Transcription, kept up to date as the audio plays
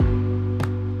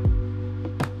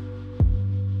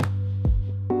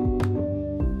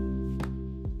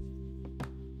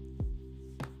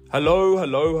Hello,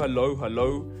 and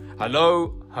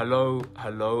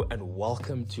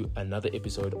welcome to another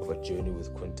episode of A Journey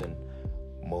with Quentin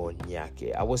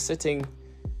Monyake. I was sitting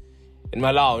in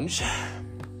my lounge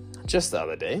just the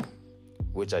other day,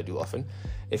 which I do often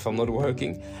if I'm not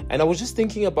working, and I was just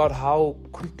thinking about how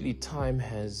quickly time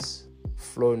has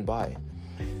flown by.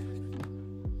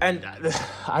 And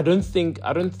I don't think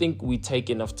we take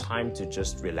enough time to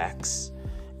just relax,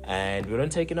 and we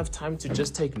don't take enough time to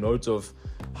just take note of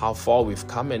how far we've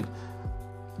come. And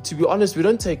to be honest, we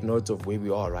don't take note of where we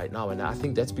are right now, and I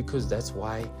think that's because that's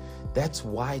why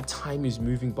time is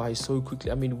moving by so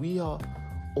quickly. I mean, we are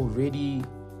already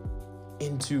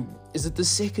into, is it the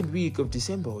second week of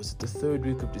December, or is it the third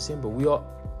week of December?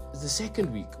 The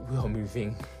second week. We are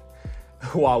moving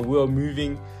wow, we are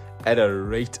moving at a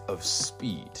rate of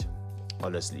speed.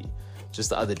 Honestly,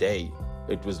 just the other day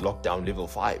it was lockdown level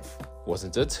 5,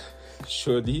 wasn't it?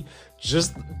 Surely,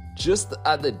 just the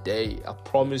other day, I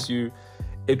promise you,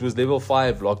 it was level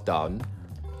 5 lockdown,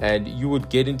 and you would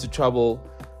get into trouble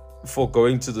for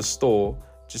going to the store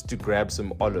just to grab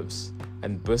some olives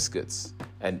and biscuits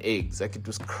and eggs. Like, it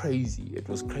was crazy,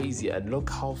 and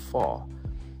look how far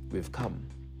we've come.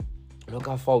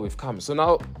 So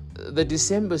now the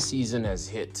December season has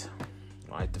hit,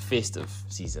 right? The festive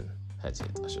season has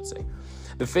hit, I should say.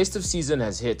 The festive season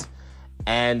has hit,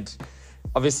 and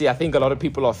obviously, I think a lot of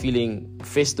people are feeling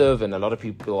festive, and a lot of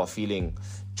people are feeling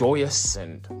joyous,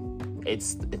 and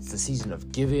it's the season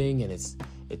of giving, and it's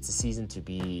the season to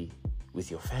be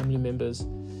with your family members.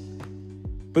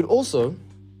 But also,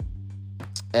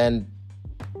 and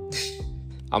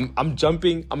I'm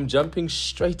jumping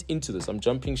straight into this.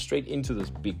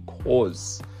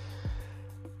 Because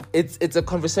it's a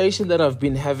conversation that I've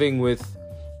been having with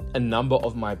a number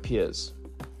of my peers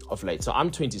of late. So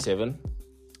I'm 27.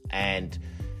 And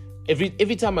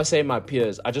every time I say my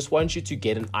peers, I just want you to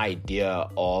get an idea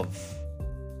of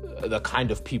the kind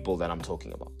of people that I'm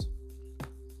talking about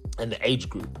and the age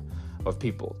group of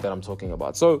people that I'm talking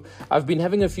about. So I've been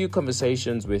having a few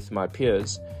conversations with my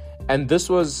peers, and this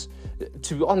was,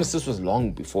 to be honest, this was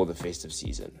long before the festive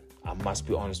season. I must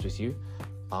be honest with you.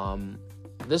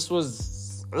 This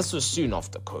was soon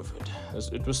after COVID.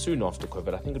 It was soon after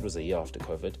COVID. I think it was a year after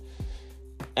COVID.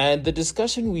 And the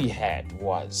discussion we had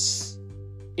does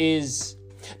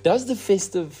the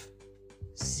festive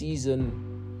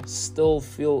season still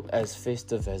feel as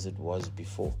festive as it was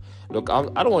before? Look, I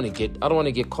don't want to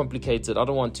get complicated. I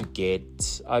don't want to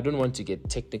get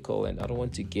technical, and I don't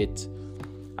want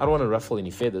to ruffle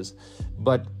any feathers.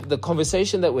 But the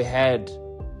conversation that we had,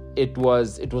 it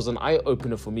was an eye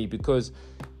opener for me, because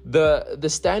the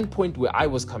standpoint where I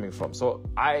was coming from. So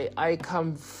I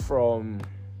come from,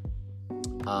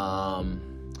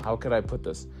 how could I put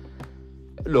this?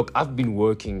 Look, I've been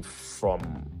working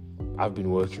from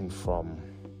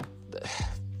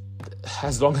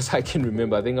as long as I can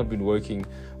remember. I think I've been working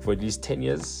for at least 10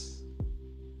 years.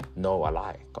 No, I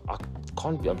lie. I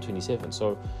can't be. I'm 27.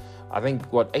 So I think,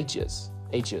 8 years.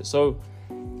 So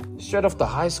straight after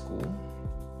high school,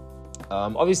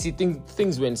 obviously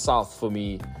things went south for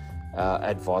me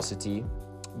at varsity,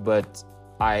 but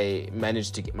I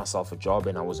managed to get myself a job,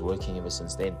 and I was working ever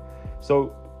since then.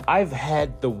 So I've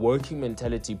had the working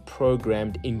mentality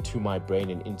programmed into my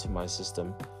brain and into my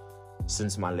system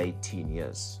since my late teen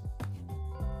years.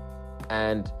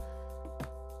 And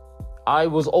I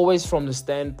was always from the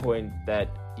standpoint that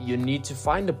you need to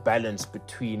find a balance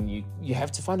between, you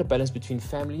have to find a balance between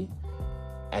family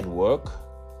and work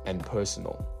and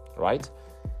personal, right?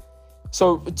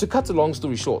 So to cut a long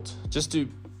story short, just to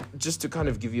kind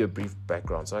of give you a brief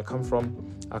background. So I come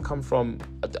from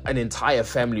an entire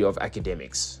family of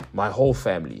academics. My whole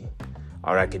family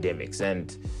are academics,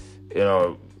 and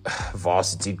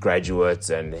varsity graduates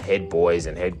and head boys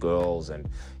and head girls, and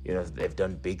they've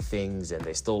done big things, and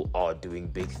they still are doing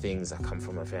big things. I come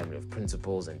from a family of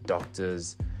principals and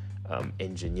doctors,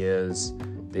 engineers.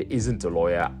 There isn't a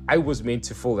lawyer. I was meant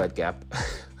to fill that gap.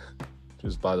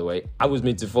 Just by the way, I was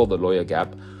meant to fill the lawyer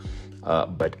gap.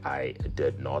 But I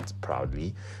did not,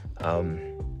 proudly.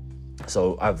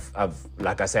 So I've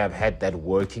like I say, I've had that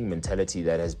working mentality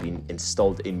that has been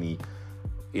instilled in me,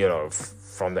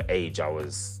 from the age I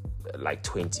was like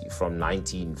 20, from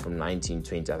 19,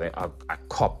 20. I think I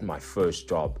copped my first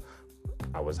job.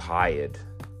 I was hired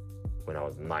when I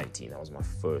was 19. That was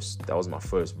my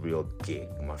first real gig,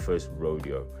 my first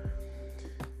rodeo.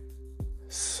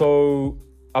 So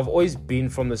I've always been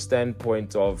from the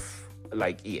standpoint of,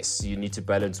 like, yes, you need to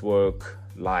balance work,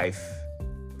 life,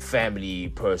 family,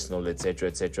 personal,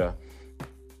 etc.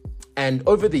 And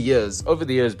over the years,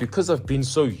 because I've been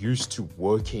so used to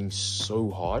working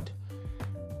so hard,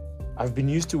 I've been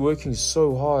used to working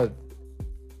so hard,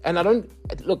 and I don't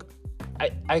look.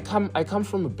 I come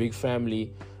from a big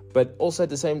family, but also at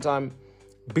the same time,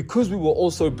 because we were all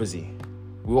so busy.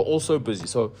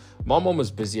 So my mom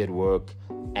was busy at work,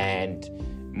 and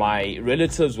my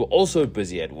relatives were also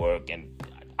busy at work, and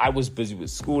I was busy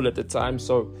with school at the time.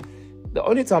 So the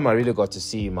only time I really got to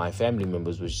see my family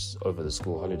members was over the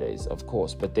school holidays, of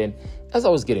course. But then as I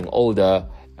was getting older,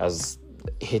 as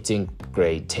hitting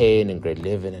grade 10 and grade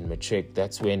 11 and matric,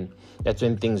 that's when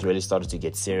things really started to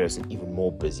get serious and even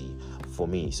more busy for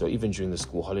me. So even during the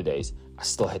school holidays, I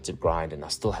still had to grind and I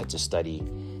still had to study.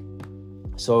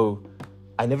 So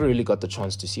I never really got the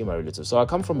chance to see my relatives. So I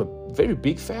come from a very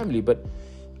big family, but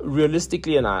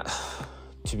realistically,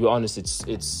 to be honest,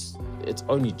 it's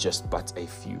only just but a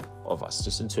few of us,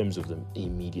 just in terms of the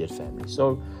immediate family.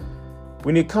 So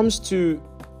when it comes to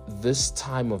this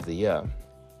time of the year,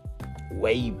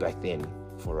 way back then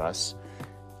for us,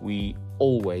 we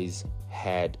always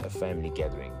had a family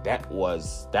gathering. That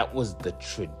was the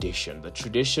tradition. The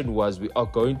tradition was we are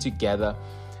going to gather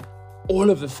all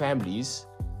of the families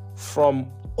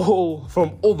from all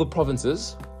the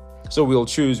provinces. So we'll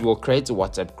create a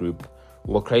WhatsApp group.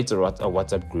 We'll create a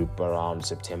WhatsApp group around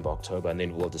September, October, and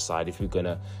then we'll decide if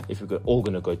we're all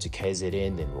gonna go to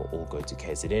KZN, then we'll all go to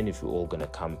KZN. If we're all gonna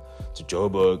come to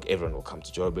Joburg, everyone will come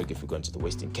to Joburg. If we're going to the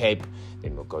Western Cape,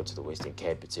 then we'll go to the Western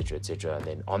Cape, etc., etc. And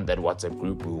then on that WhatsApp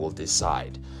group, we will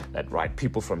decide that, right,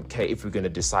 people from if we're gonna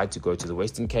decide to go to the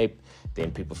Western Cape, then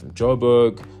people from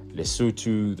Joburg,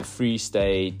 Lesotho, the Free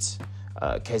State,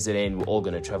 KZN, we're all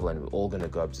gonna travel and we're all gonna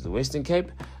go up to the Western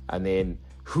Cape, and then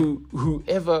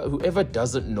whoever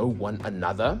doesn't know one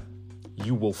another,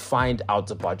 you will find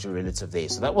out about your relative there.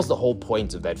 So that was the whole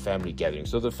point of that family gathering.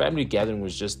 So the family gathering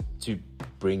was just to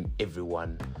bring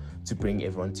everyone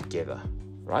together,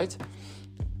 right?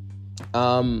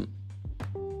 And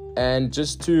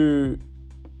just to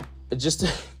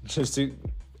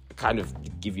kind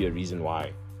of give you a reason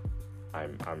why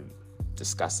I'm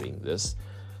discussing this,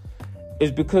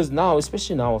 is because now,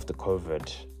 especially now after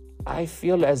COVID, I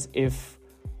feel as if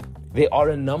there are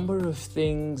a number of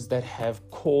things that have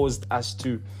caused us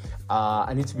to,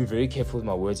 I need to be very careful with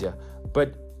my words here,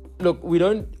 but look,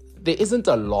 there isn't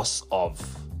a loss of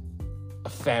a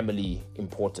family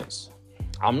importance.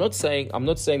 I'm not saying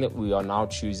that we are now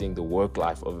choosing the work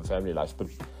life over family life, but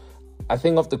I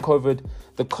think after COVID,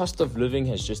 the cost of living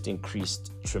has just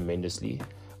increased tremendously.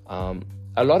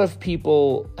 A lot of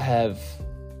people have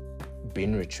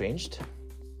been retrenched.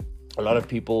 A lot of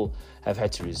people have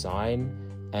had to resign,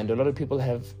 and a lot of people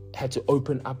have had to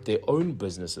open up their own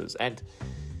businesses. And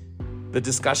the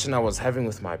discussion I was having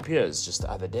with my peers just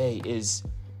the other day is,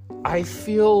 I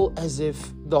feel as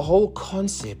if the whole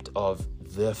concept of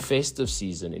the festive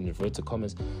season, in inverted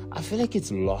commas, I feel like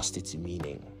it's lost its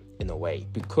meaning in a way,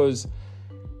 because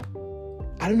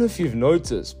I don't know if you've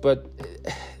noticed, but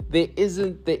there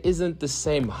isn't the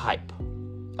same hype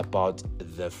about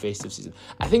the festive season.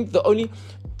 I think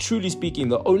truly speaking,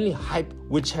 the only hype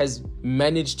which has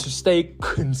managed to stay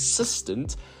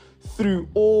consistent through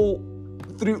all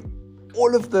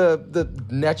of the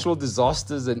natural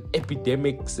disasters and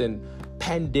epidemics and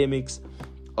pandemics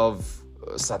of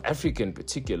South Africa in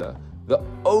particular, the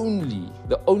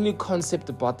only concept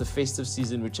about the festive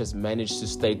season which has managed to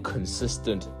stay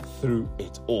consistent through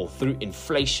it all, through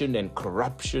inflation and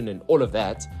corruption and all of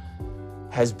that,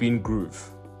 has been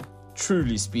groove.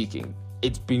 Truly speaking,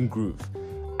 it's been groove.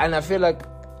 And I feel like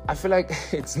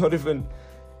it's not even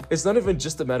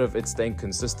just a matter of it staying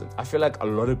consistent. I feel like a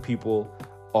lot of people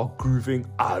are grooving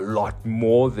a lot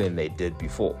more than they did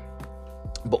before.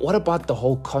 But what about the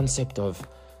whole concept of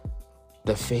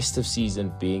the festive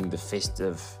season being the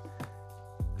festive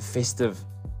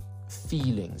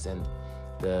feelings, and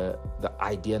the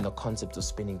idea and the concept of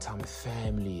spending time with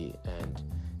family and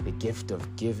the gift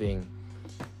of giving?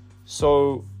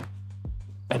 So,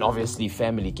 and obviously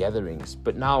family gatherings.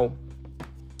 But now,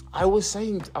 I was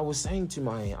saying to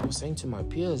my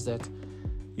peers that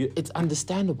it's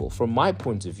understandable from my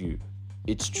point of view.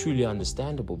 It's truly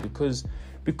understandable because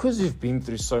we've been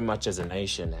through so much as a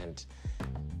nation, and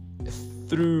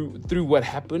through what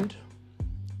happened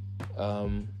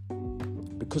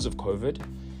because of COVID,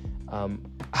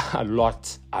 a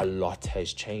lot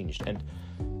has changed, and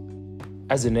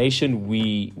as a nation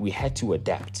we had to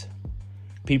adapt.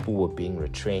 People were being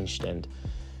retrenched, and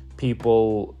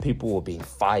people were being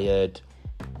fired.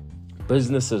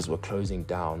 Businesses were closing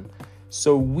down.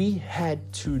 So we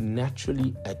had to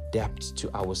naturally adapt to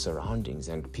our surroundings,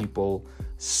 and people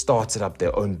started up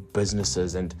their own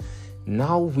businesses. And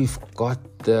now we've got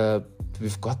the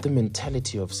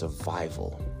mentality of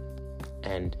survival.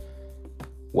 And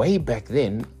way back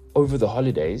then, over the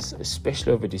holidays,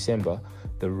 especially over December,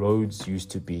 the roads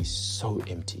used to be so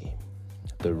empty.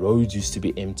 The roads used to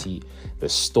be empty. The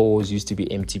stores used to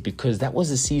be empty because that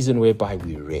was a season whereby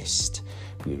we rest.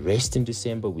 We rest in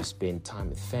December. We spend time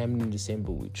with family in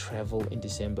December. We travel in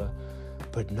December.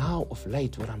 But now, of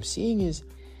late, what I'm seeing is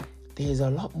there's a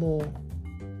lot more.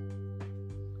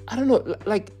 I don't know,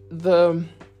 like the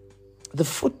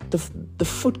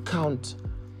foot count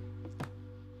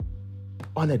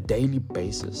on a daily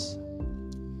basis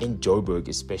in Joburg,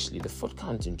 especially the foot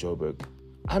count in Joburg.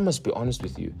 I must be honest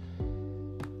with you.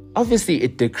 Obviously,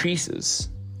 it decreases.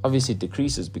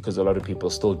 Because a lot of people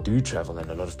still do travel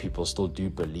and a lot of people still do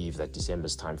believe that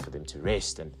December's time for them to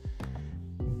rest.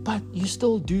 But you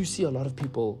still do see a lot of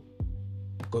people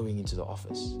going into the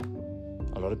office.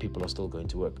 A lot of people are still going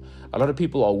to work. A lot of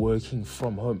people are working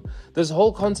from home. The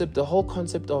whole concept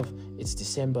of it's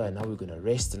December and now we're going to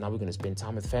rest and now we're going to spend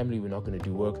time with family. We're not going to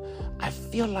do work. I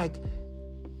feel like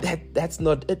that's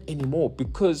not it anymore,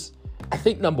 because I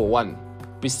think, number one,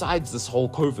 besides this whole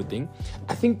COVID thing,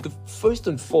 I think the first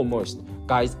and foremost,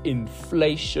 guys,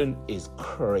 inflation is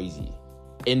crazy.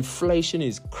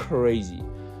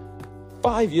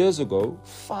 5 years ago,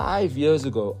 I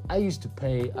used to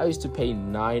pay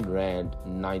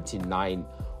R9.99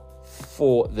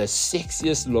 for the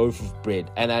sexiest loaf of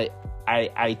bread. And I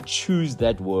choose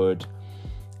that word.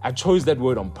 I chose that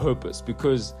word on purpose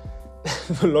because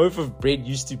the loaf of bread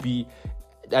used to be,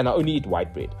 and I only eat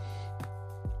white bread.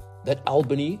 That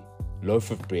Albany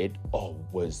loaf of bread,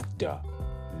 was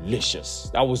delicious.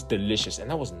 That was delicious.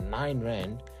 And that was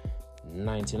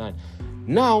R9.99.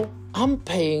 Now, I'm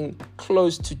paying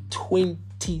close to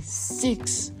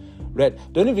 26 rand.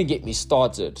 Don't even get me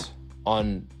started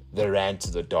on the rand to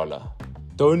the dollar.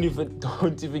 Don't even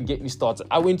get me started.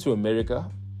 I went to America.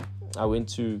 I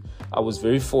was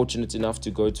very fortunate enough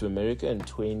to go to America in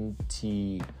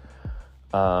 2010.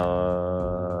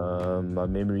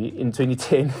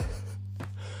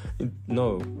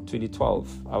 In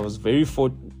 2012. I was very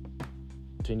fortunate.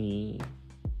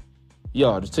 It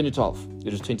was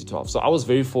 2012. So I was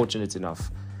very fortunate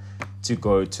enough to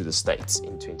go to the States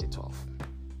in 2012.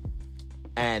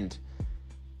 And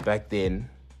back then,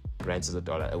 rand to the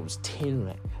dollar, it was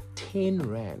 10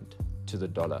 rand to the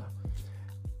dollar.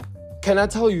 Can I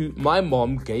tell you, my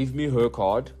mom gave me her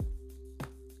card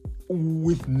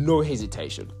with no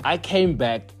hesitation. I came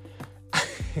back.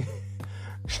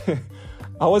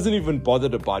 I wasn't even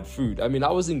bothered about food. I mean, I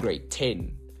was in grade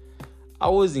 10. I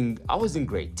was in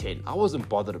grade 10. I wasn't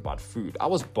bothered about food. I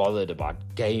was bothered about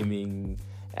gaming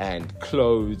and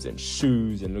clothes and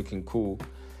shoes and looking cool.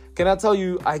 Can I tell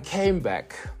you, I came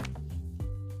back.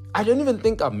 I don't even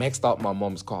think I maxed out my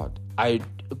mom's card.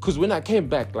 Because when I came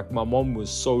back, like, my mom was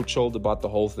so chilled about the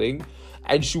whole thing.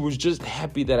 And she was just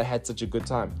happy that I had such a good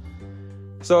time.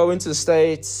 So I went to the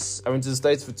States.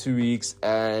 For 2 weeks.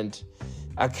 And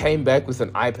I came back with an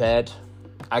iPad.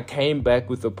 I came back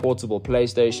with a portable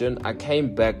PlayStation. I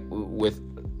came back with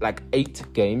like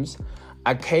 8 games.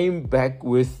 I came back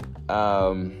with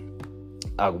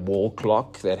a wall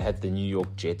clock that had the New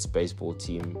York Jets baseball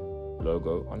team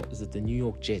logo on it. Is it the New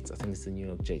York Jets? I think it's the New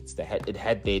York Jets. It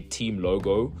had their team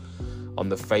logo on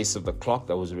the face of the clock.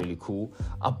 That was really cool.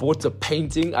 I bought a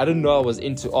painting. I didn't know I was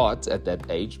into art at that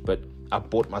age, but I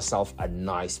bought myself a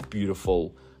nice,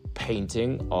 beautiful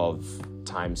painting of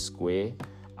Times Square.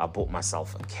 I bought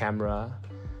myself a camera.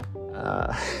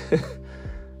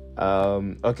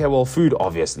 Okay, well, food,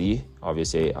 obviously. I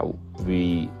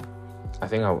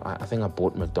think I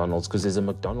bought McDonald's, because there's a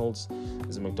McDonald's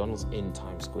in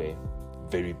Times Square,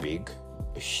 very big,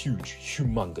 huge,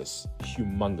 humongous.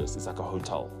 It's like a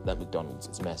hotel. That McDonald's,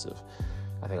 it's massive.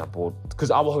 I think I bought,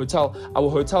 because our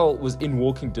hotel was in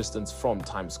walking distance from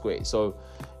Times Square, so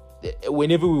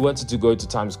whenever we wanted to go to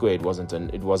Times Square, it wasn't an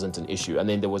issue. And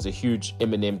then there was a huge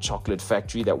M&M chocolate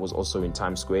factory that was also in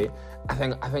Times Square. I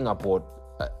think I bought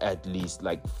at least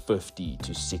like 50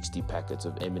 to 60 packets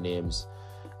of M&Ms.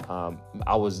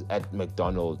 I was at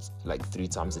McDonald's like 3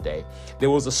 times a day. There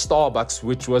was a Starbucks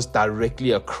which was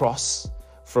directly across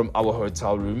from our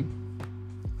hotel room.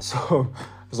 So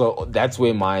that's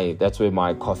where my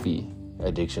coffee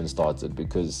addiction started,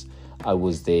 because I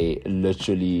was there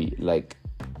literally like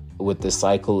with the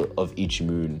cycle of each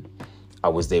moon. I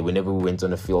was there whenever we went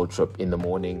on a field trip in the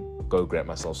morning, go grab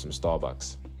myself some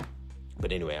Starbucks.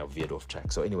 But anyway, I veered off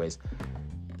track. So anyways,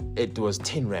 it was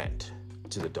 10 rand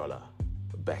to the dollar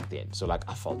back then. So like,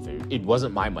 it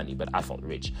wasn't my money, but I felt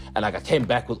rich. And like, I came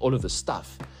back with all of the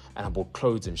stuff and I bought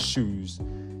clothes and shoes.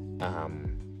 And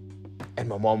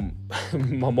my mom,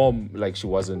 like, she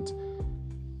wasn't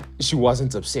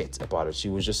upset about it. She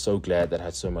was just so glad that I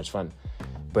had so much fun.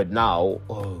 But now,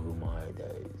 oh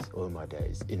my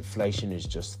days, inflation is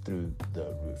just through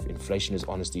the roof. Inflation is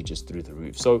honestly just through the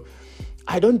roof. So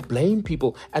I don't blame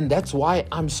people, and that's why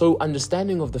I'm so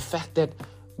understanding of the fact that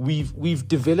we've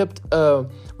developed a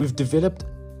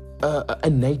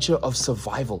nature of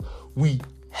survival. We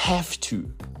have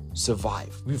to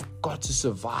survive. We've got to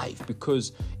survive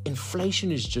because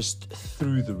inflation is just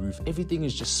through the roof. Everything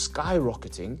is just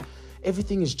skyrocketing.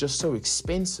 Everything is just so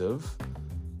expensive.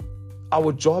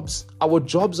 Our jobs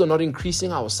are not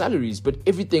increasing our salaries, but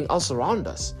everything else around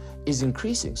us is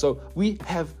increasing. So we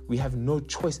have no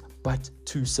choice but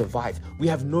to survive. We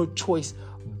have no choice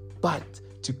but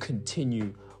to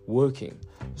continue working.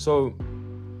 So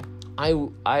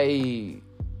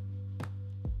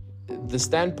the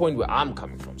standpoint where I'm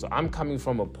coming from. So I'm coming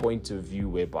from a point of view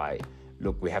whereby,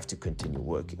 look, we have to continue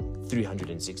working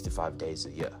 365 days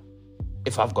a year.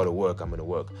 If I've got to work, I'm going to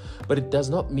work. But it does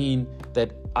not mean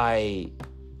that I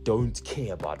don't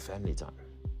care about family time.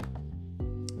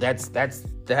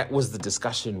 That was the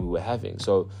discussion we were having.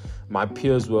 So my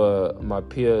peers were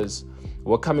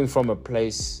coming from a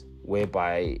place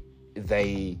whereby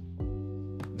they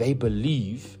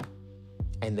believe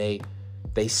and they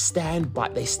stand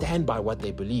by what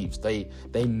they believe. They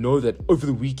know that over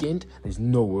the weekend there's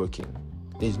no working.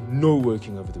 There's no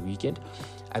working over the weekend.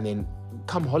 And then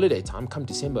come holiday time, come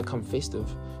December, come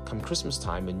festive, come Christmas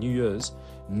time and New Year's,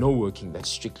 no working. That's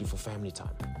strictly for family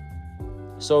time.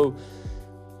 So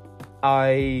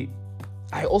I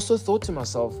also thought to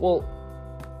myself, well,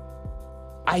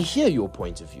 I hear your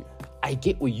point of view. I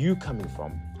get where you're coming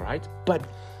from, right? But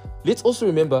let's also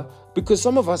remember, because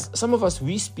some of us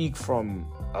we speak from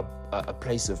a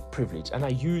place of privilege, and I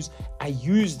use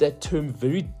that term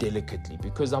very delicately,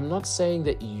 because I'm not saying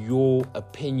that your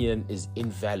opinion is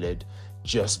invalid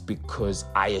just because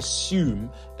I assume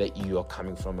that you are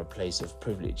coming from a place of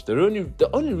privilege. The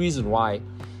only reason why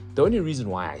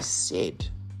I said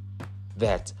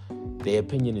that their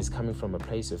opinion is coming from a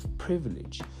place of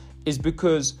privilege is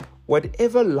because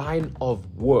whatever line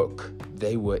of work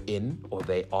they were in or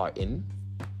they are in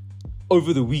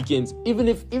over the weekends, even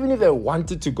if they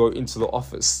wanted to go into the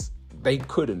office, they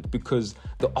couldn't, because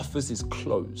the office is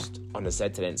closed on a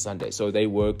Saturday and Sunday. So they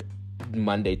work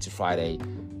Monday to Friday,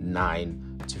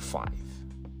 9 to 5.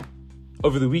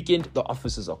 Over the weekend, the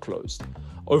offices are closed.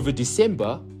 Over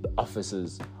December, the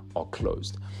offices are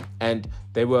closed. And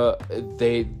they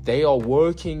are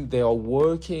working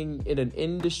in an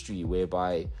industry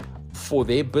whereby for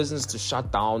their business to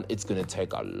shut down, it's going to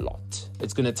take a lot.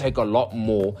 It's going to take a lot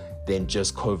more than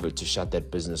just COVID to shut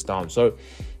that business down. So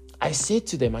I said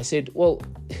to them, well,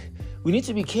 we need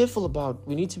to be careful about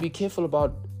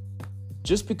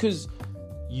just because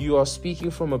you are speaking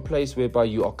from a place whereby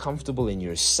you are comfortable and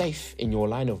you're safe in your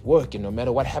line of work, and no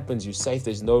matter what happens, you're safe.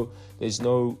 There's no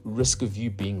risk of you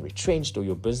being retrenched or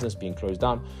your business being closed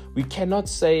down. We cannot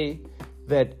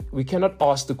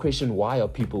ask the question, why are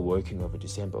people working over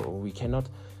December? Or we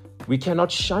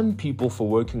cannot shun people for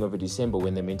working over December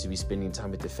when they're meant to be spending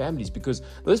time with their families, because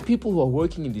those people who are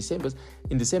working in December,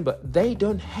 they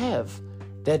don't have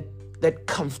that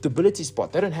comfortability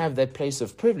spot. They don't have that place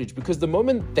of privilege, because the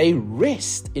moment they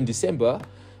rest in December,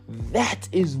 that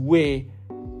is where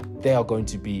they are going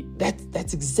to be.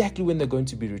 That's exactly when they're going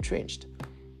to be retrenched.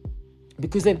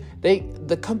 Because then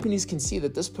the companies can see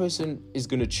that this person is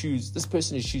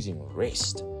choosing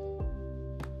rest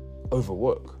over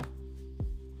work.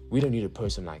 We don't need a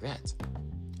person like that.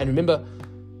 And remember,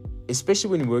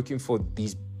 especially when you're working for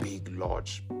these big,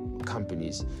 large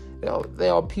companies,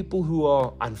 there are people who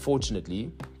are,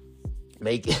 unfortunately,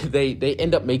 they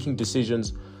end up making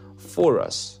decisions for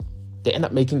us.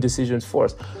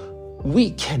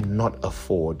 We cannot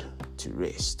afford to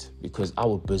rest because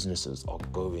our businesses are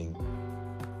going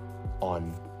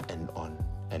on and on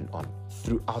and on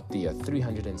throughout the year,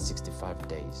 365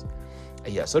 days a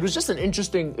year. So it was an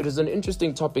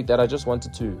interesting topic that I just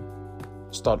wanted to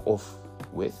start off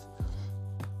with,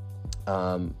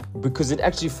 because it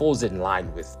actually falls in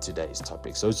line with today's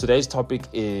topic. So today's topic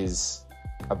is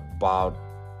about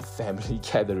family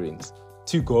gatherings,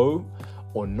 to go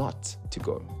or not to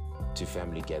go to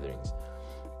family gatherings.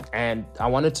 And I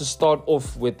wanted to start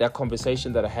off with that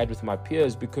conversation that I had with my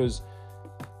peers, because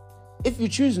if you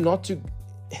choose not to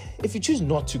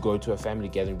go to a family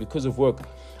gathering because of work,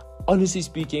 honestly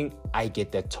speaking, I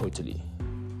get that totally.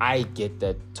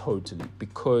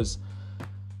 Because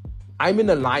I'm in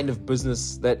a line of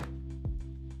business that,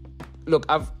 look,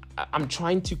 I'm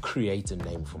trying to create a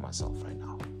name for myself right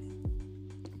now.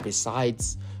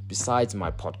 Besides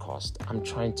my podcast, I'm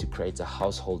trying to create a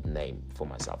household name for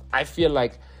myself. I feel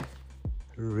like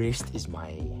rest is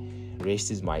my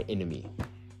enemy.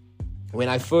 when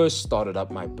I first started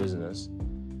up my business,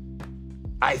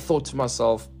 I thought to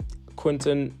myself,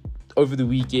 Quentin, over the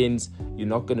weekends, you're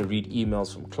not going to read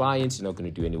emails from clients, you're not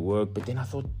going to do any work. But then I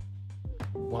thought,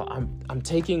 well, I'm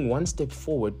taking one step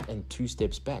forward and 2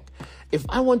 steps back. If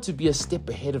I want to be a step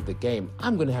ahead of the game,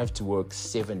 I'm going to have to work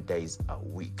 7 days a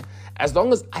week. As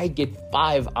long as I get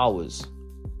 5 hours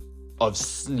of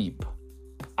sleep,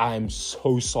 I am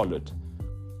so solid.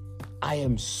 I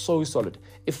am so solid.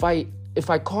 If I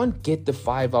can't get the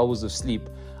 5 hours of sleep,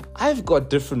 I've got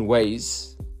different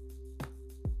ways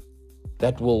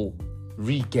that will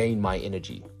regain my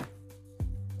energy.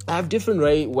 I have different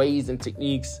ways and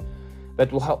techniques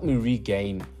that will help me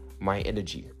regain my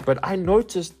energy. But I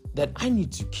noticed that I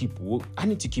need to keep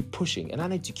pushing, and I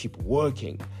need to keep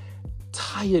working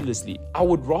tirelessly. I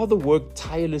would rather work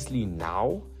tirelessly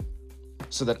now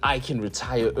so that I can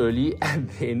retire early and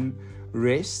then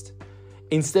rest,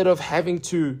 instead of having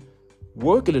to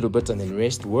work a little bit and then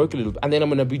rest, work a little bit, and then I'm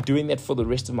going to be doing that for the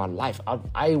rest of my life.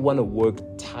 I want to work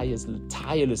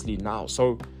tirelessly now.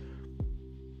 So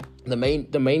the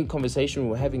main conversation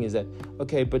we're having is that,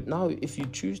 okay, but now if you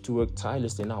choose to work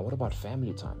tirelessly now, what about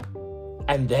family time?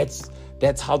 And that's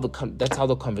how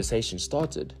the conversation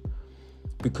started.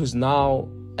 Because now,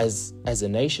 as a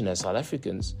nation, as South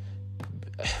Africans,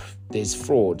 there's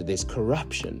fraud, there's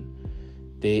corruption,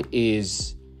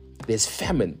 there's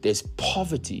famine, there's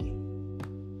poverty.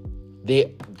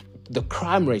 The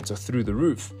crime rates are through the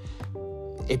roof.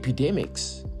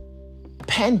 Epidemics,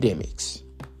 pandemics,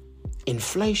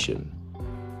 inflation.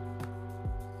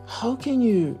 How can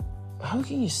you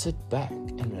sit back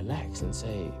and relax and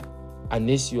say,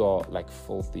 unless you're like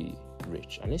filthy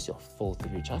rich,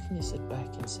 how can you sit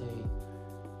back and say,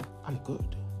 I'm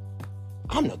good?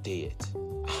 I'm not there yet.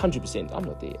 100%, I'm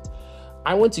not there yet.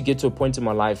 I want to get to a point in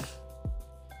my life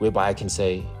whereby I can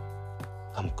say,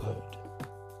 I'm good.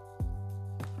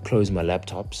 Close my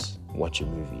laptops, watch a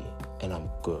movie, and I'm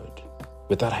good,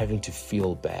 without having to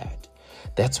feel bad.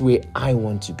 That's where I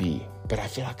want to be, but I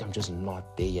feel like I'm just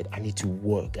not there yet. I need to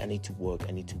work.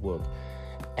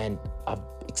 And I've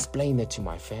explained that to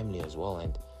my family as well.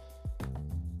 And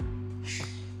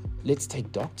let's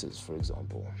take doctors, for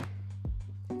example.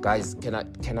 Guys, can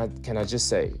I just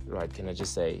say,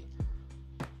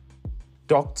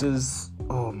 doctors,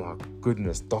 oh my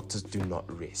goodness, doctors do not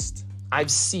rest.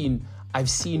 I've seen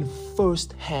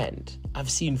firsthand,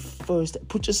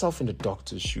 put yourself in the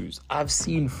doctor's shoes. I've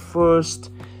seen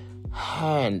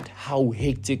firsthand how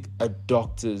hectic a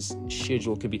doctor's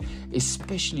schedule can be,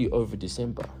 especially over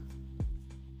December.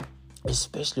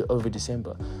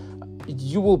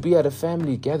 You will be at a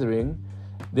family gathering,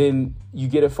 then you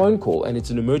get a phone call and it's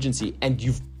an emergency, and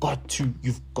you've got to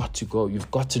go.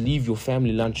 You've got to leave your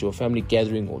family lunch or family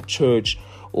gathering or church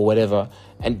or whatever.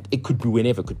 And it could be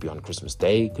whenever. It could be on Christmas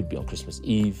Day, it could be on Christmas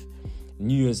Eve,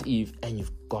 New Year's Eve, and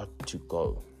you've got to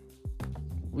go.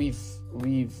 We've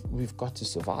got to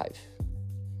survive.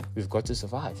 We've got to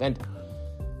survive. And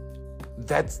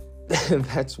that's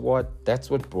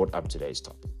what brought up today's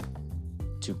topic.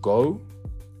 To go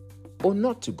or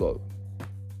not to go.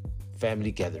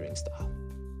 Family gathering style.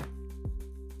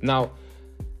 Now,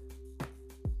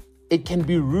 it can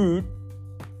be rude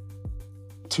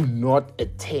to not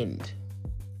attend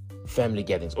family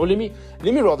gatherings. Or let me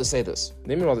rather say this.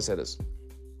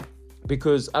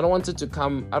 Because I don't want it to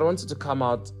come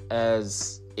out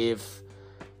as if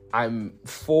I'm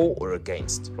for or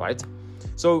against, right?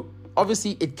 So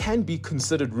obviously it can be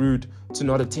considered rude to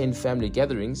not attend family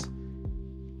gatherings,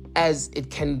 as it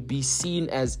can be seen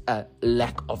as a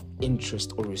lack of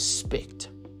interest or respect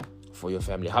for your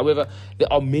family. However, there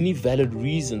are many valid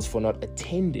reasons for not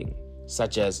attending,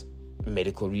 such as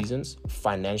medical reasons,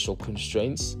 financial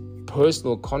constraints,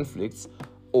 personal conflicts,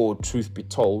 or, truth be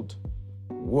told,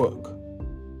 work.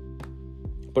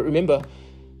 But remember,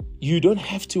 you don't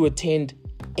have to attend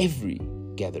every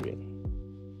gathering.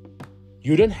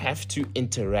 You don't have to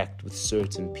interact with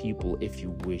certain people if you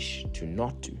wish to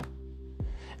not to.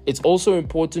 It's also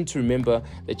important to remember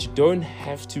that you don't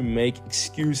have to make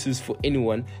excuses for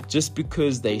anyone just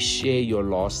because they share your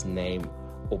last name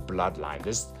or bloodline.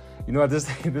 This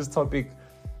topic,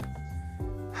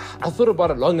 I thought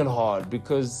about it long and hard,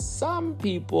 because a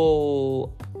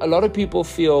lot of people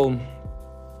feel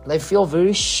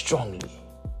very strongly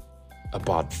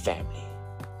about family,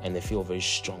 and they feel very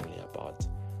strongly about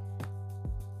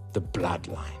the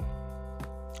bloodline.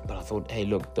 But I thought, hey,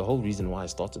 look, the whole reason why I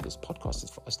started this podcast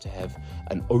is for us to have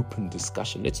an open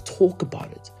discussion. Let's talk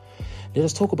about it. Let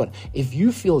us talk about it. If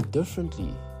you feel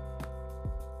differently,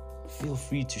 feel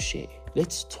free to share.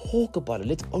 Let's talk about it.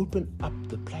 Let's open up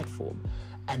the platform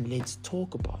and let's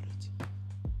talk about it.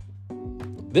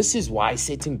 This is why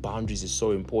setting boundaries is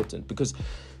so important, because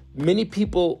many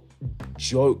people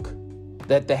joke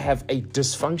that they have a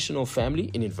dysfunctional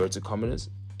family, in inverted commas,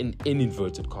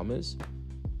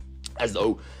 as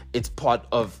though it's part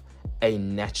of a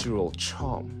natural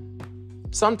charm.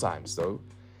 Sometimes, though,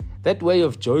 that way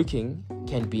of joking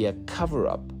can be a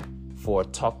cover-up for a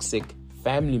toxic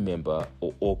family member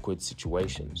or awkward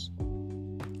situations.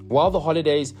 While the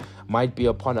holidays might be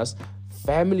upon us,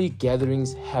 family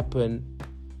gatherings happen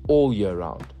all year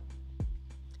round.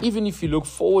 Even if you look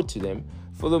forward to them,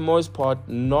 for the most part,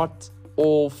 not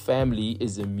all family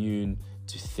is immune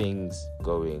to things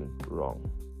going wrong.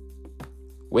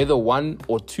 Whether one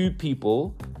or two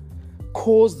people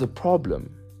cause the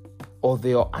problem, or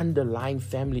there are underlying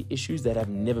family issues that have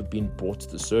never been brought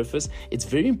to the surface, it's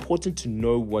very important to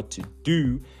know what to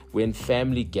do when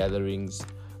family gatherings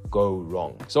go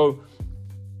wrong. So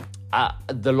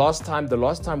the last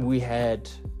time we had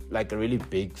like a really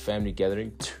big family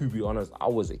gathering, to be honest, I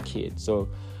was a kid. So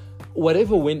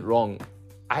whatever went wrong,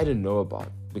 I didn't know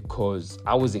about, because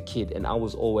I was a kid and I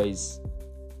was always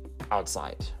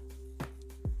outside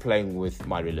playing with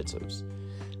my relatives.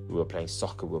 We were playing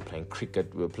soccer, we were playing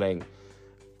cricket, we were playing...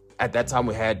 At that time,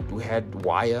 we had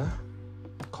wire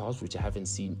cars, which I haven't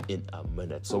seen in a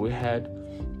minute. So we had...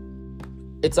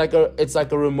 It's like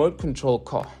a remote control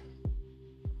car,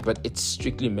 but it's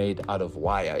strictly made out of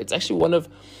wire. It's actually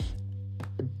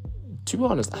to be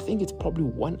honest, I think it's probably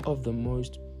one of the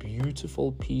most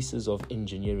beautiful pieces of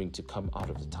engineering to come out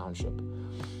of the township.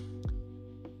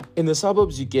 In the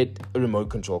suburbs, you get a remote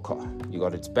control car. You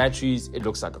got its batteries, it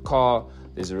looks like a car,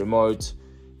 there's a remote,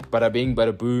 bada bing,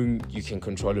 bada boom, you can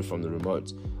control it from the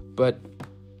remote. But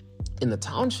in the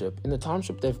township,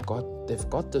 they've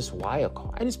got this wire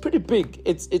car, and it's pretty big.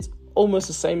 It's almost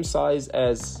the same size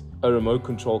as a remote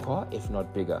control car, if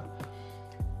not bigger.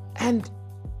 And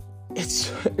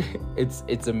it's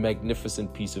a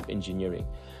magnificent piece of engineering.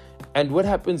 And what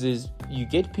happens is you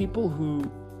get people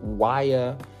who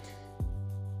wire...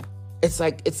 It's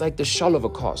like the shell of a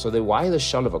car. So they wire the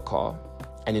shell of a car,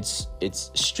 and it's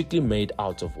strictly made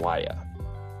out of wire.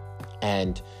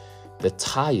 And the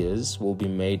tires will be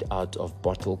made out of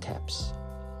bottle caps.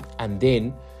 And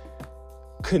then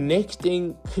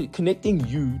connecting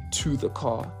you to the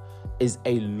car is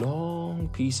a long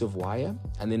piece of wire.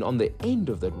 And then on the end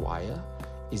of that wire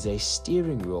is a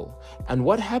steering wheel. And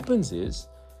what happens is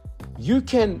you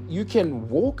can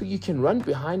walk, you can run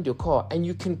behind your car, and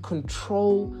you can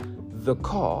control the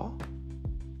car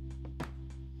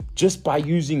just by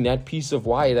using that piece of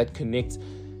wire that connects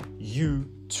you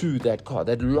to that car.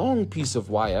 That long piece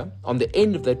of wire, on the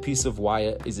end of that piece of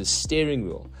wire is a steering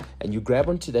wheel, and you grab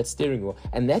onto that steering wheel,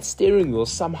 and that steering wheel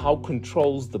somehow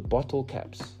controls the bottle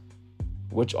caps,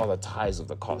 which are the tires of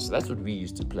the car. So that's what we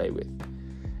used to play with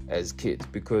as kids,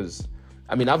 because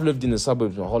I mean, I've lived in the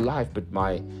suburbs my whole life, but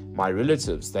my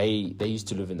relatives, they used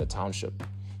to live in the township.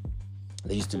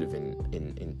 They used to live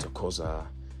in Tokoza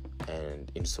and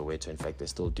in Soweto. In fact, they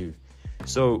still do.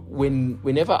 So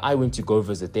whenever I went to go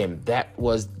visit them, they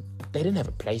didn't have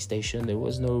a PlayStation.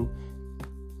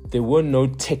 There were no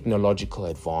technological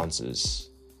advances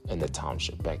in the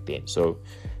township back then. So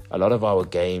a lot of our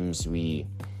games, we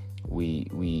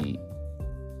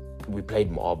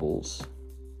played marbles.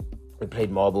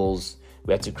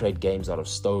 We had to create games out of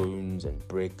stones and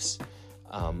bricks.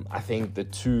 I think the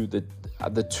two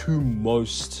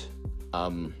most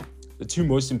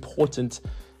important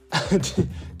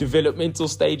developmental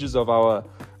stages of our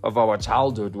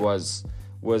childhood was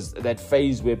that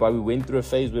phase whereby we went through a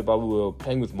phase whereby we were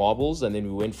playing with marbles, and then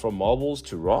we went from marbles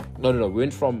to rock. We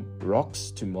went from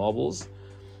rocks to marbles,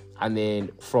 and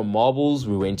then from marbles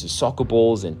we went to soccer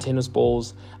balls and tennis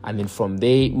balls, and then from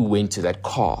there we went to that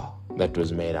car that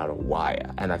was made out of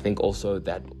wire. And I think also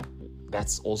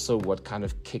that's also what kind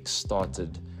of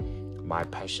kick-started my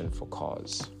passion for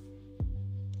cars.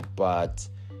 But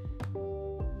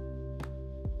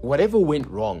whatever went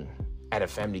wrong at a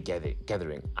family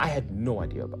gathering, I had no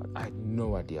idea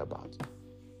about.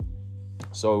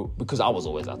 So, because I was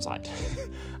always outside.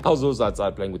 I was always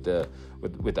outside playing with the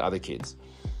other kids.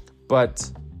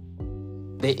 But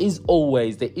there is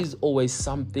always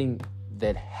something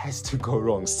that has to go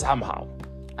wrong somehow.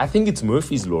 I think it's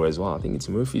Murphy's Law as well.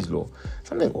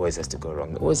 Something always has to go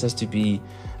wrong. There always has to be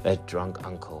that drunk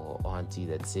uncle or auntie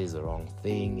that says the wrong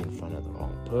thing in front of the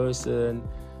wrong person,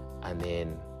 and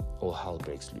then all hell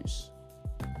breaks loose.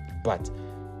 But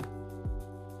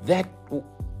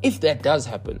if that does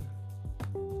happen,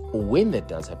 or when that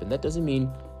does happen, that doesn't mean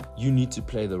you need to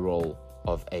play the role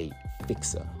of a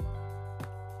fixer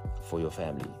for your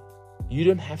family. You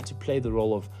don't have to play the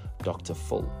role of Dr.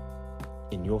 Phil.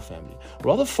 in your family.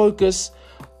 Rather focus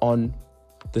on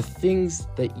the things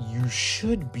that you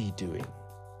should be doing,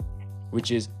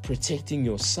 which is protecting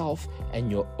yourself and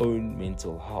your own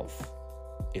mental health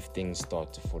if things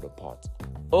start to fall apart.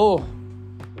 Oh,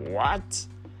 what?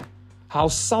 How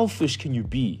selfish can you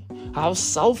be? How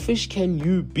selfish can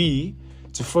you be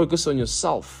to focus on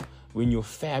yourself when your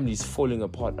family is falling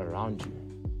apart around you?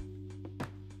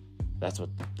 That's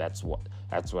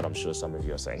what I'm sure some of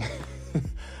you are saying.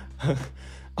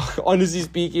 Honestly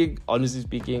speaking,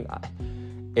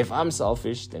 if I'm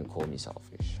selfish, then call me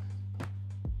selfish.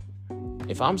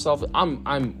 If I'm selfish, I'm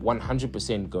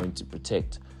 100% going to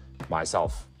protect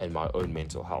myself and my own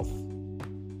mental health.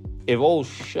 If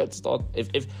shit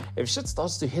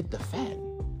starts to hit the fan,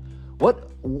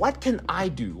 what can I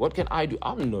do?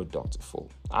 I'm no Dr. Phil.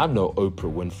 I'm no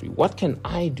Oprah Winfrey. What can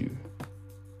I do?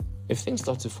 If things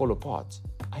start to fall apart,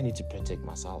 I need to protect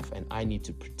myself and I need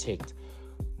to protect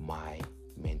my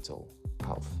mental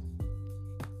health.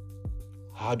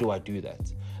 How do I do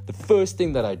that? The first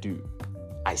thing that I do,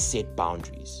 I set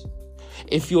boundaries.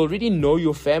 If you already know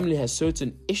your family has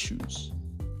certain issues,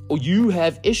 or you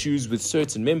have issues with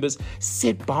certain members,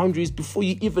 set boundaries before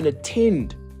you even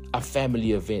attend a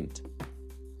family event.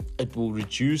 It will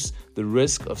reduce the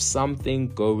risk of something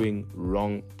going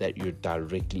wrong that you're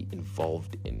directly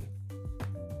involved in.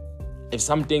 If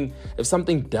something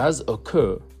does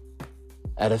occur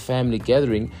at a family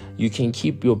gathering, you can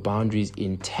keep your boundaries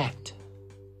intact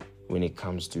when it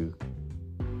comes to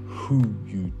who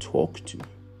you talk to,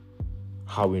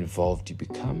 how involved you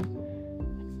become,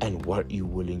 and what you're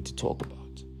willing to talk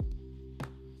about.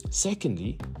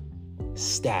 Secondly,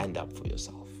 stand up for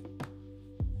yourself.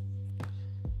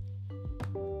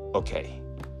 Okay.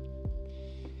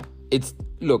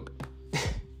 Look,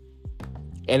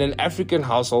 in an African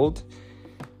household,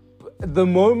 the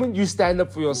moment you stand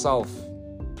up for yourself,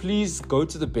 please go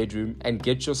to the bedroom and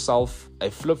get yourself a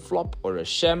flip-flop or a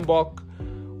shambok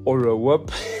or a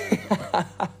whip.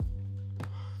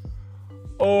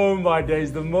 Oh my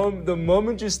days, the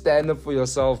moment you stand up for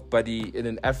yourself, buddy, in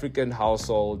an African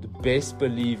household, best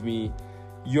believe me,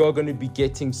 you're going to be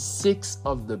getting 6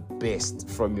 of the best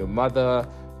from your mother,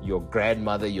 your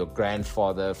grandmother, your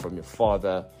grandfather, from your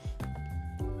father.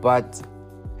 But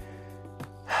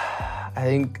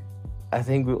I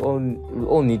think we all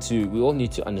need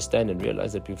to understand and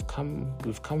realize that we've come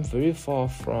very far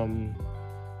from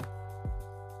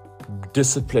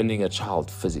disciplining a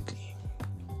child physically.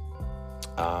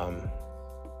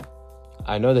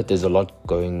 I know that there's a lot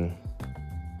going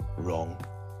wrong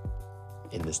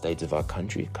in the state of our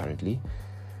country currently,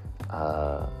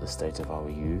 the state of our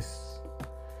youth,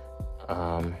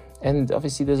 and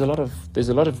obviously there's a lot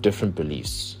of different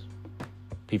beliefs.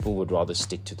 People would rather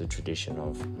stick to the tradition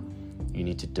of you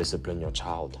need to discipline your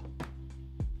child.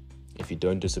 If you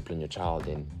don't discipline your child,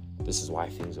 then this is why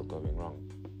things are going wrong.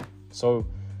 So,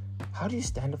 how do you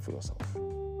stand up for yourself?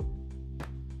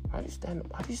 How do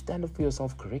you stand up for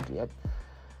yourself correctly?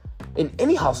 In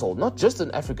any household, not just an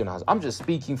African house. I'm just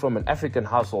speaking from an African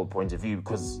household point of view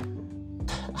because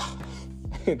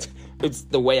it's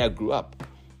the way I grew up.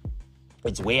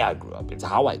 It's where I grew up. It's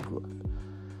how I grew up.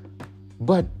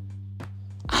 But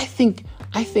I think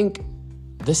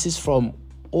this is from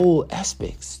all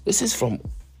aspects. This is from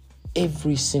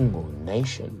every single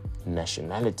nation,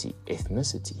 nationality,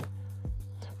 ethnicity.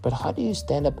 But how do you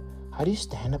stand up? How do you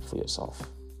stand up for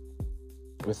yourself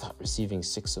without receiving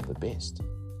 6 of the best?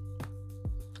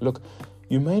 Look,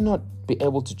 you may not be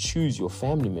able to choose your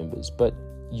family members, but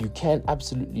you can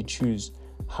absolutely choose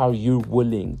how you're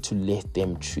willing to let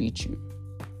them treat you.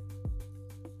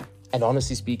 And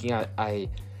honestly speaking, I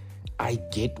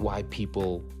get why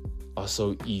people are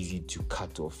so easy to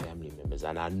cut off family members.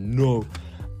 And I know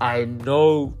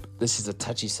this is a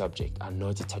touchy subject. I know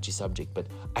it's a touchy subject, but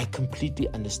I completely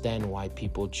understand why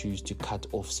people choose to cut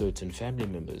off certain family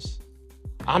members.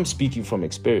 I'm speaking from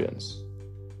experience.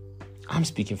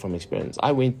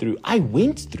 I went through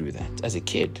that as a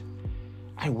kid.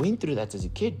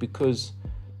 Because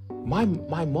my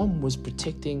mom was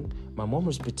protecting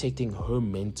her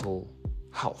mental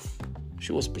health.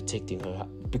 She was protecting her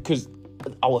because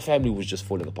our family was just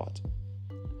falling apart.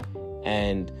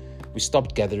 And we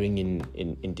stopped gathering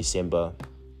in December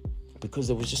because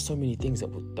there was just so many things that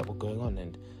were going on.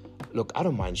 And look, I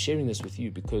don't mind sharing this with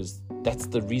you because that's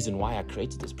the reason why I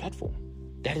created this platform.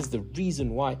 That is the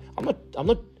reason why I'm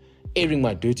not airing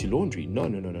my dirty laundry. No.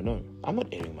 I'm not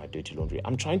airing my dirty laundry.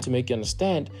 I'm trying to make you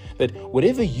understand that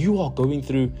whatever you are going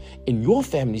through in your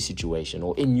family situation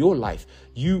or in your life,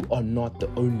 you are not the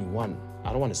only one.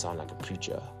 I don't want to sound like a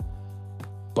preacher,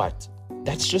 but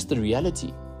that's just the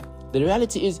reality. The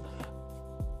reality is,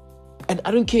 And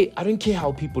I don't care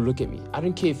how people look at me. I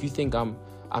don't care if you think I'm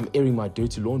airing my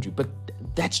dirty laundry, but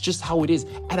that's just how it is.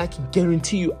 And I can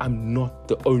guarantee you I'm not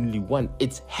the only one.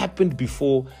 It's happened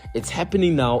before, it's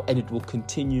happening now, and it will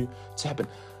continue to happen.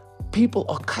 People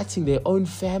are cutting their own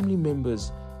family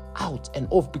members out and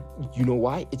off. You know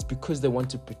why? It's because they want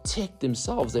to protect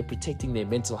themselves. They're protecting their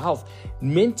mental health.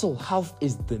 Mental health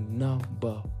is the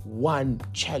number one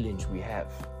challenge we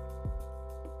have.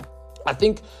 I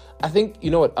think you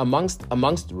know what,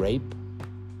 amongst rape,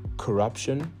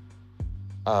 corruption,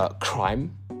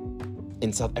 crime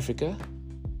in South Africa,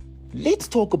 let's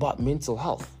talk about mental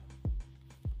health.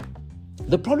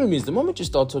 The problem is, the moment you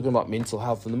start talking about mental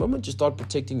health, and the moment you start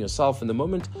protecting yourself, and the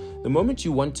moment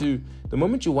you want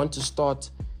to start,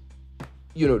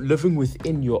 living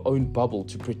within your own bubble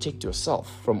to protect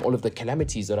yourself from all of the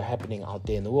calamities that are happening out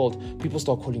there in the world, people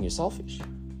start calling you selfish.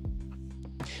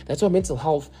 That's why mental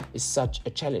health is such a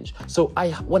challenge. So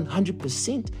I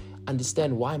 100%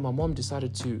 understand why my mom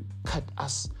decided to cut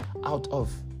us out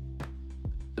of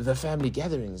the family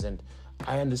gatherings, and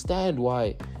I understand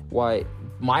why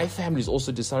my family's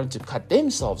also decided to cut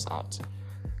themselves out.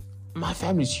 My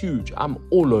family's huge. I'm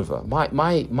all over.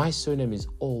 My surname is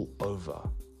all over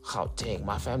Gauteng.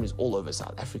 My family's all over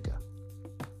South Africa.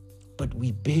 But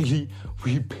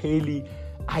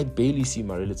I barely see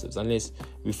my relatives unless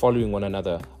we're following one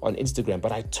another on Instagram.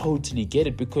 But I totally get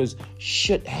it, because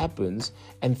shit happens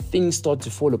and things start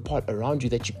to fall apart around you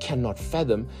that you cannot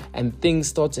fathom, and things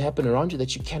start to happen around you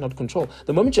that you cannot control.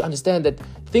 The moment you understand that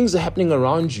things are happening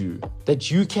around you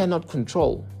that you cannot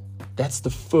control, that's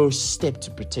the first step to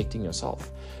protecting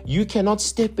yourself. You cannot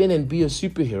step in and be a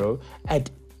superhero at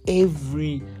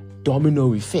every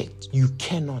domino effect. You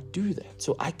cannot do that.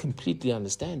 So I completely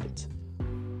understand it.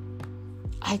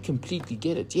 I completely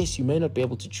get it. Yes, you may not be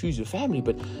able to choose your family,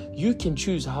 but you can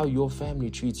choose how your family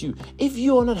treats you. If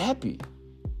you are not happy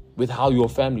with how your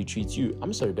family treats you,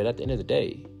 I'm sorry, but at the end of the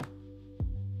day,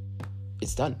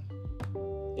 it's done.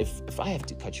 If I have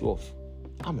to cut you off,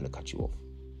 I'm going to cut you off.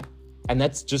 And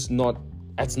that's not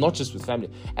just with family.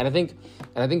 And I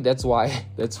think that's why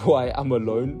I'm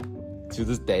alone to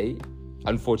this day.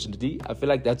 Unfortunately, I feel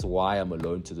like that's why I'm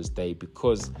alone to this day,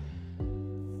 because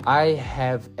I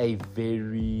have a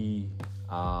very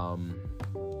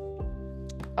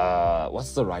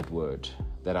what's the right word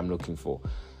that I'm looking for?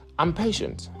 I'm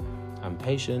patient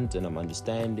and I'm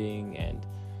understanding and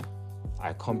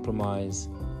I compromise.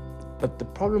 But the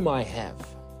problem I have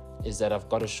is that I've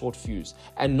got a short fuse,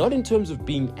 and not in terms of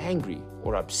being angry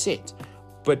or upset,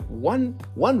 but one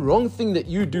wrong thing that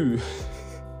you do,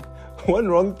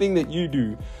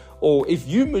 or if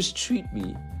you mistreat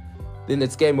me, then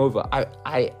it's game over.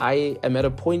 I am at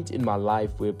a point in my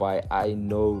life whereby I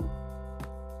know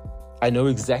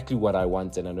exactly what I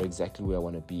want and I know exactly where I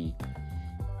want to be.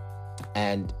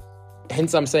 And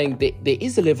hence I'm saying there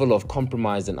is a level of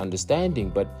compromise and understanding,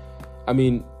 but I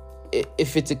mean,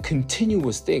 if it's a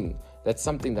continuous thing, that's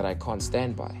something that I can't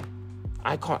stand by.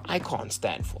 I can't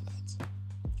stand for that.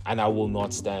 And I will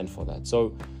not stand for that.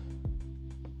 So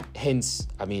hence,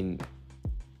 I mean,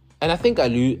 and I think I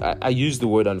use the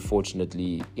word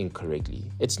unfortunately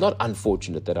incorrectly. It's not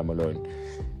unfortunate that I'm alone.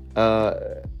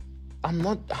 I'm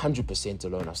not 100%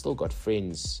 alone. I've still got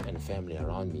friends and family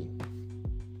around me.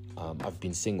 I've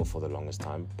been single for the longest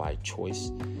time by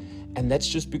choice. And that's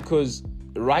just because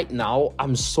right now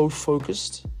I'm so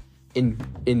focused in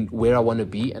where I want to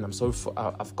be, and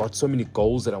I've got so many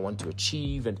goals that I want to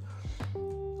achieve, and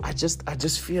I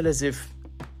just feel as if,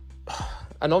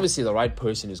 and obviously the right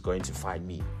person is going to find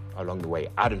me along the way.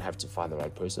 I don't have to find the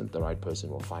right person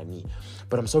will find me.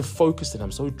 But I'm so focused and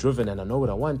I'm so driven and I know what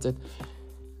I want, that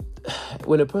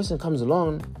when a person comes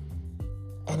along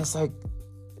and it's like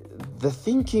the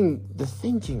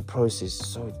thinking process is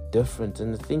so different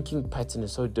and the thinking pattern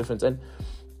is so different. And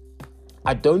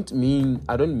I don't mean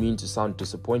to sound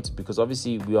disappointed, because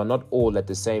obviously we are not all at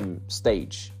the same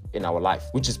stage in our life,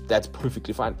 that's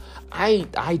perfectly fine.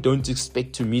 I don't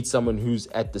expect to meet someone who's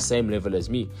at the same level as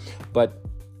me, but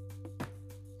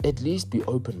at least be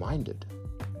open-minded.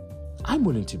 I'm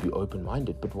willing to be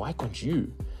open-minded, but why can't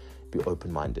you be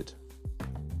open-minded?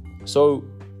 So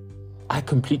I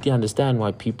completely understand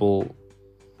why people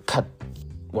cut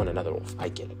one another off. I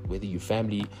get it. Whether you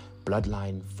family,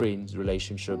 bloodline, friends,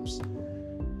 relationships,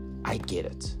 I get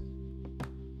it.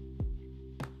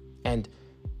 And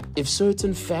if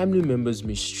certain family members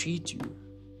mistreat you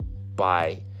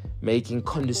by making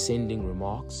condescending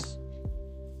remarks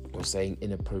or saying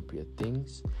inappropriate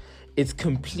things, it's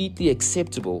completely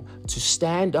acceptable to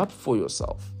stand up for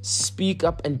yourself. Speak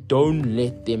up and don't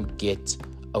let them get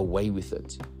away with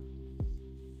it.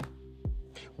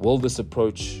 Will this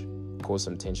approach cause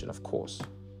some tension, of course.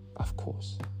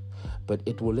 But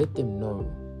it will let them know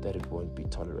that it won't be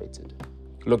tolerated.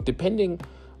 Look, depending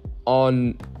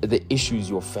on the issues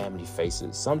your family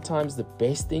faces, sometimes the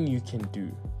best thing you can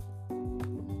do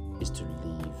is to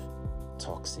leave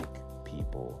toxic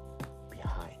people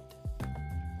behind.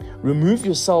 Remove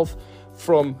yourself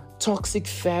from toxic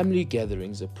family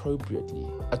gatherings appropriately.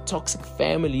 A toxic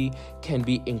family can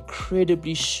be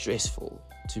incredibly stressful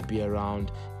to be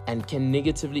around and can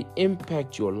negatively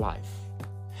impact your life.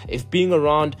 If being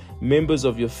around members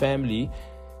of your family,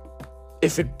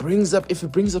 if it brings up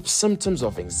symptoms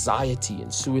of anxiety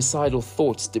and suicidal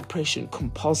thoughts, depression,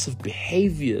 compulsive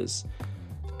behaviors,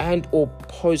 and or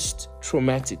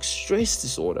post-traumatic stress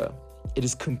disorder, it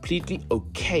is completely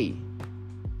okay.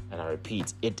 And I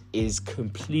repeat, it is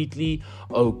completely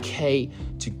okay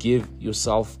to give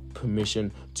yourself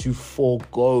permission to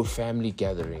forego family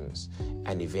gatherings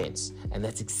and events. And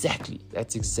that's exactly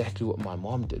what my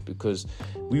mom did, because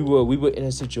we were in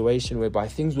a situation whereby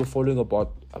things were falling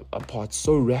apart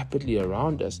so rapidly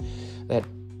around us that,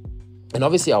 and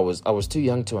obviously I was too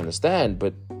young to understand,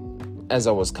 but as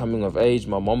I was coming of age,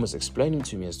 my mom was explaining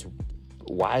to me as to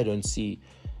why don't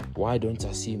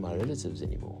I see my relatives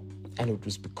anymore. And it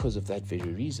was because of that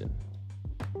very reason.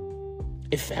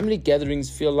 If family gatherings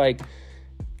feel like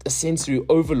a sensory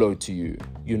overload to you,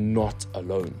 you're not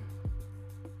alone.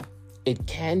 It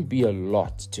can be a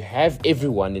lot to have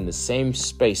everyone in the same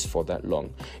space for that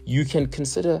long. You can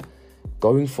consider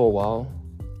going for a while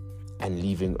and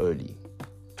leaving early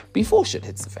before shit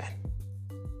hits the fan.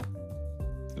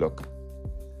 Look,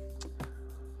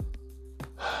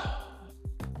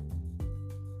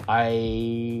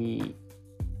 I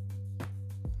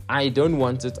don't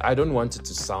want it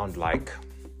to sound like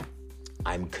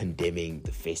I'm condemning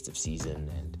the festive season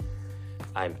and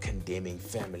I'm condemning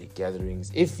family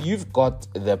gatherings. If you've got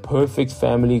the perfect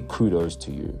family, kudos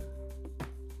to you.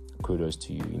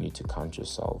 You need to count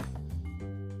yourself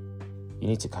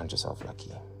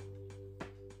lucky.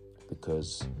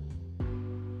 Because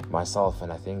myself,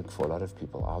 and I think for a lot of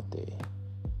people out there,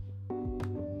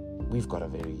 we've got a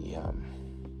very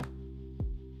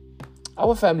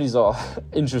our families are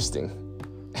interesting,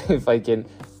 if I can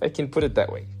put it that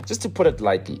way. Just to put it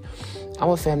lightly,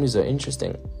 our families are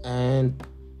interesting, and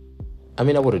I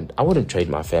mean, I wouldn't trade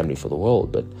my family for the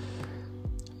world,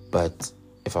 but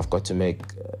if I've got to make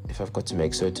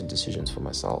certain decisions for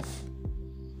myself,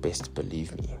 best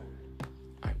believe me,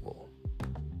 I will.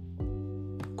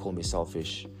 Call me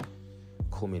selfish,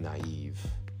 call me naive,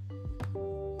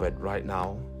 but right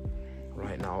now,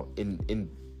 in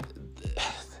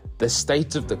the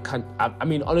state of the country, I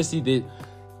mean, honestly,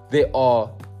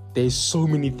 there's so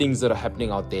many things that are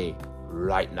happening out there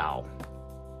right now.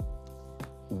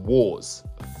 Wars,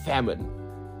 famine.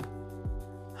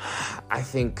 I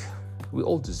think we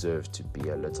all deserve to be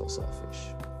a little selfish.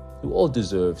 We all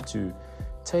deserve to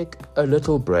take a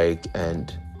little break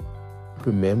and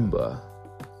remember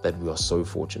that we are so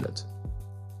fortunate.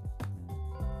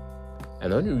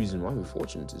 And the only reason why we're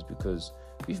fortunate is because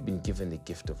we've been given the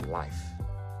gift of life.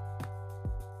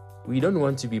 We don't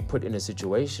want to be put in a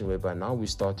situation whereby now we're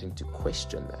starting to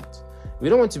question that. We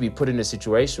don't want to be put in a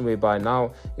situation whereby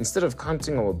now, instead of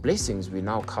counting our blessings, we're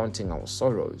now counting our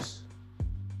sorrows.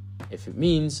 If it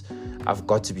means I've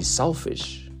got to be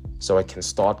selfish so I can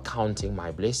start counting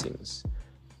my blessings,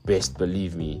 best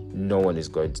believe me, no one is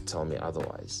going to tell me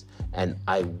otherwise. And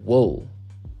I will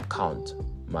count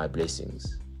my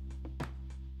blessings.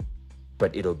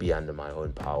 But it'll be under my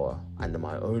own power, under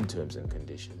my own terms and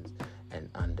conditions, and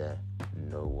under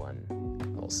no one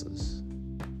else's.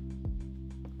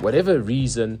 Whatever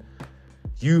reason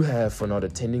you have for not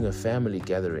attending a family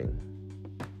gathering,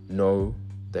 know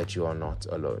that you are not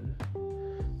alone.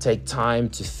 Take time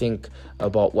to think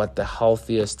about what the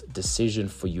healthiest decision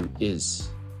for you is,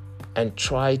 and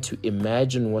try to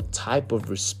imagine what type of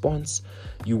response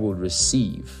you will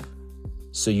receive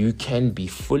so you can be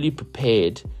fully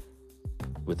prepared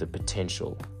with a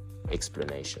potential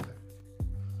explanation.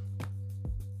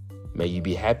 May you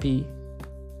be happy,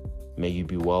 may you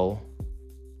be well,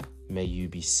 may you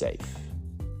be safe,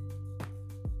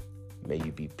 may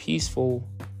you be peaceful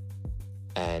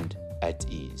and at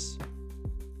ease.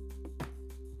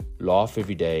 Laugh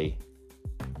every day,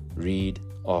 read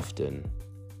often,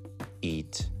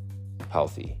 eat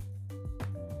healthy.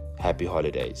 Happy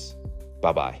holidays.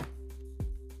 Bye-bye.